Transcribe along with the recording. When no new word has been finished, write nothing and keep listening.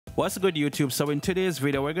What's good, YouTube? So in today's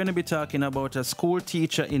video we're going to be talking about a school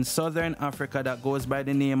teacher in Southern Africa that goes by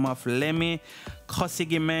the name of Lemmy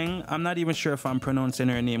Kgosiemang. I'm not even sure if I'm pronouncing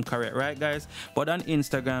her name correct, right guys? But on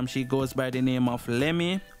Instagram she goes by the name of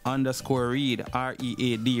Lemmy_Read,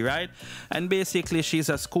 R-E-A-D, right? And basically she's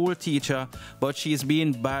a school teacher, but she's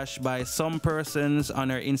being bashed by some persons on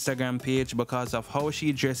her Instagram page because of how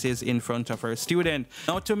she dresses in front of her student.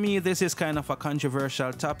 Now to me this is kind of a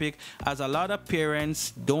controversial topic, as a lot of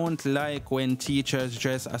parents don't like when teachers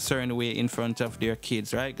dress a certain way in front of their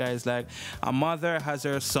kids, right guys? Like a mother has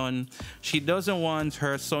her son, she doesn't want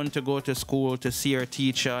her son to go to school to see her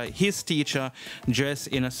teacher, his teacher, dress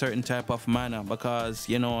in a certain type of manner, because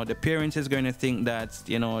you know the parent is going to think that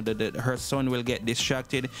you know her son will get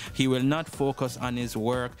distracted, he will not focus on his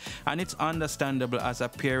work. And it's understandable as a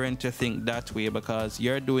parent to think that way, because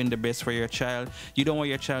you're doing the best for your child, you don't want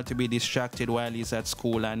your child to be distracted while he's at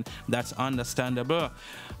school, and that's understandable.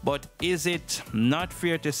 But is it not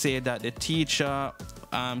fair to say that the teacher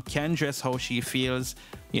can dress how she feels?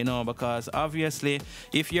 You know, because obviously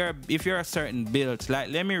if you're a certain build, like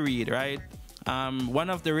let me read, right? One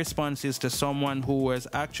of the responses to someone who was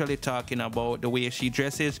actually talking about the way she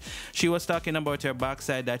dresses, she was talking about her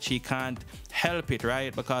backside, that she can't help it,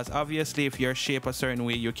 right? Because obviously if you're shaped a certain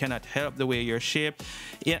way, you cannot help the way you're shaped.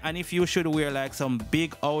 Yeah, and if you should wear like some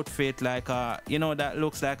big outfit, like you know, that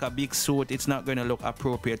looks like a big suit, it's not going to look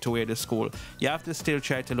appropriate to wear to school. You have to still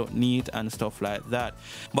try to look neat and stuff like that.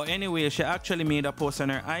 But anyway, she actually made a post on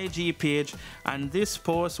her IG page, and this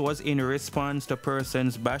post was in response to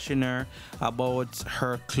persons bashing her about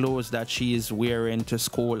her clothes that she is wearing to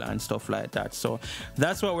school and stuff like that. So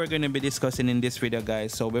that's what we're going to be discussing in this video,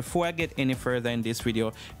 guys. So before I get any further in this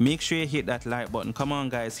video, make sure you hit that like button. Come on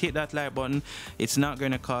guys, hit that like button, it's not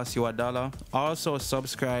going to cost you $1. Also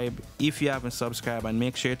subscribe if you haven't subscribed, and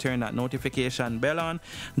make sure you turn that notification bell on,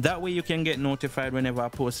 that way you can get notified whenever I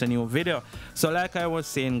post a new video. So like I was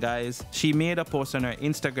saying, guys, she made a post on her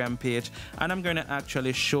Instagram page, and I'm going to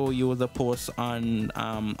actually show you the post on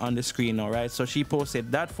the screen now, right? So she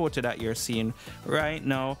posted that photo that you're seeing right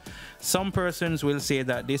now. Some persons will say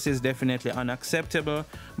that this is definitely unacceptable,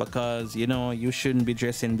 because you know you shouldn't be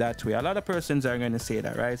dressing that way. A lot of persons are going to say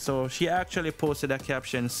that, right? So she actually posted a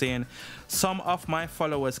caption saying, some of my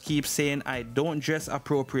followers keep saying I don't dress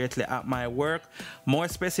appropriately at my work, more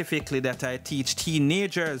specifically that I teach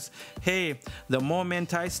teenagers. Hey, the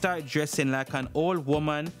moment I start dressing like an old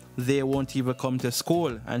woman, they won't even come to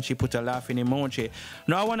school. And she put a laughing emoji.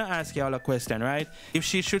 Now I want to ask y'all a question, right? If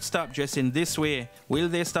she should stop dressing this way, will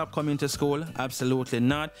they stop coming to school? Absolutely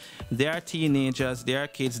not. They are teenagers, they are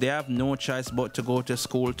kids, they have no choice but to go to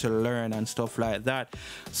school to learn and stuff like that.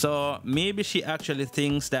 So maybe she actually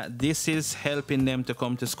thinks that this is helping them to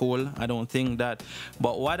come to school. I don't think that.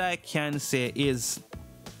 But what I can say is,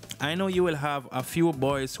 I know you will have a few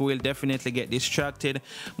boys who will definitely get distracted,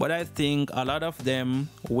 but I think a lot of them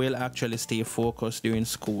will actually stay focused during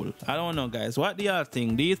school. I don't know, guys. What do y'all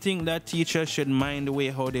think? Do you think that teachers should mind the way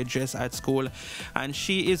how they dress at school? And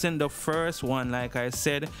she isn't the first one, like I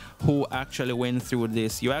said, who actually went through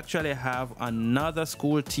this. You actually have another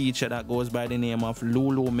school teacher that goes by the name of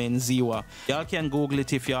Lulu Menziwa. Y'all can Google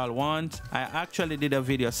it if y'all want. I actually did a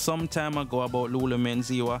video some time ago about Lulu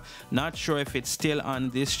Menziwa. Not sure if it's still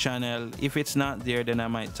on this channel. If it's not there, then I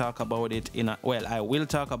might talk about it in a, well, I will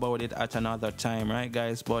talk about it at another time, right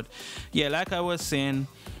guys? But yeah, like I was saying,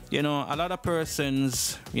 you know, a lot of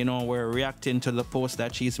persons, you know, were reacting to the post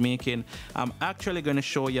that she's making. I'm actually going to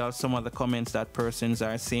show y'all some of the comments that persons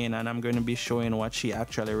are saying, and I'm going to be showing what she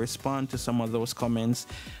actually respond to some of those comments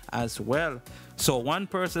as well. So one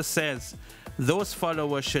person says, those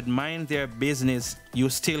followers should mind their business, you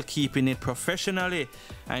still keeping it professionally.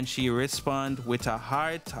 And she respond with a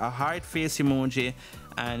heart face emoji,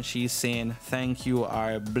 and she's saying thank you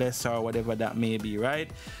or bless her or whatever that may be,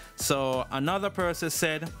 right? So another person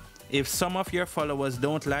said, if some of your followers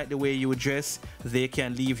don't like the way you dress, they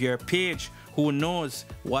can leave your page. Who knows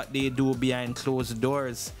what they do behind closed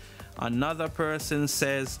doors? Another person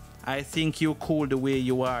says, I think you cool the way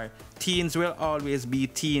you are. Teens will always be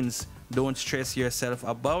teens. Don't stress yourself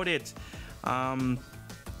about it.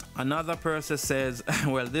 Another person says,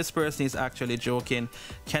 well, this person is actually joking.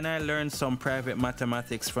 Can I learn some private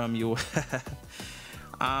mathematics from you?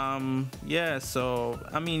 Yeah, so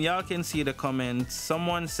I mean, y'all can see the comments.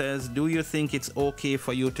 Someone says, do you think it's okay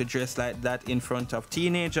for you to dress like that in front of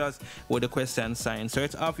teenagers, with a question sign? So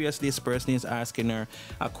it's obvious this person is asking her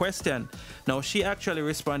a question. Now she actually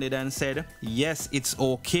responded and said, yes, it's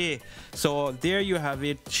okay. So there you have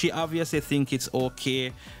it. She obviously thinks it's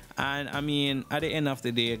okay. And I mean, at the end of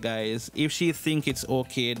the day, guys, if she think it's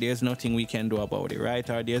okay, there's nothing we can do about it, right?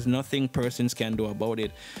 Or there's nothing persons can do about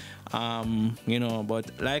it. You know,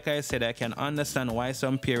 but like I said, I can understand why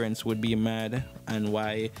some parents would be mad and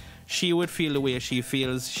why she would feel the way she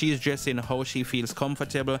feels. She's dressing how she feels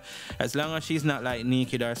comfortable. As long as she's not like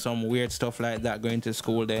naked or some weird stuff like that going to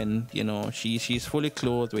school, then you know she's fully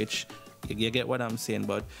clothed, which you get what I'm saying.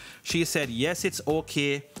 But she said, yes, it's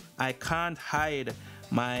okay. I can't hide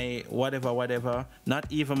my whatever, not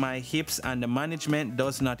even my hips, and the management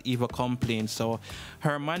does not even complain. So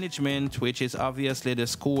her management, which is obviously the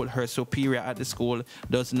school, her superior at the school,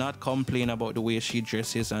 does not complain about the way she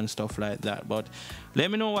dresses and stuff like that. But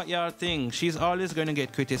let me know what y'all think. She's always going to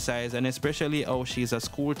get criticized, and especially how she's a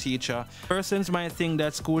school teacher. Persons might think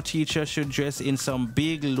that school teachers should dress in some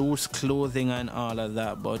big loose clothing and all of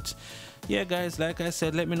that, but yeah, guys, like I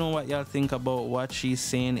said, let me know what y'all think about what she's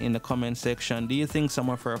saying in the comment section. Do you think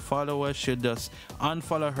some of her followers should just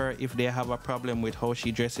unfollow her if they have a problem with how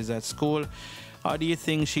she dresses at school? Or do you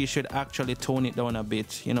think she should actually tone it down a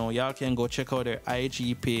bit? You know, y'all can go check out her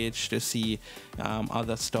IG page to see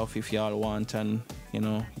other stuff if y'all want, and you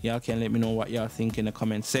know, y'all can let me know what y'all think in the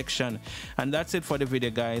comment section. And that's it for the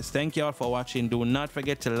video, guys. Thank y'all for watching. Do not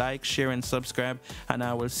forget to like, share, and subscribe, and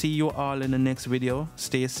I will see you all in the next video.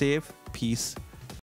 Stay safe. Peace.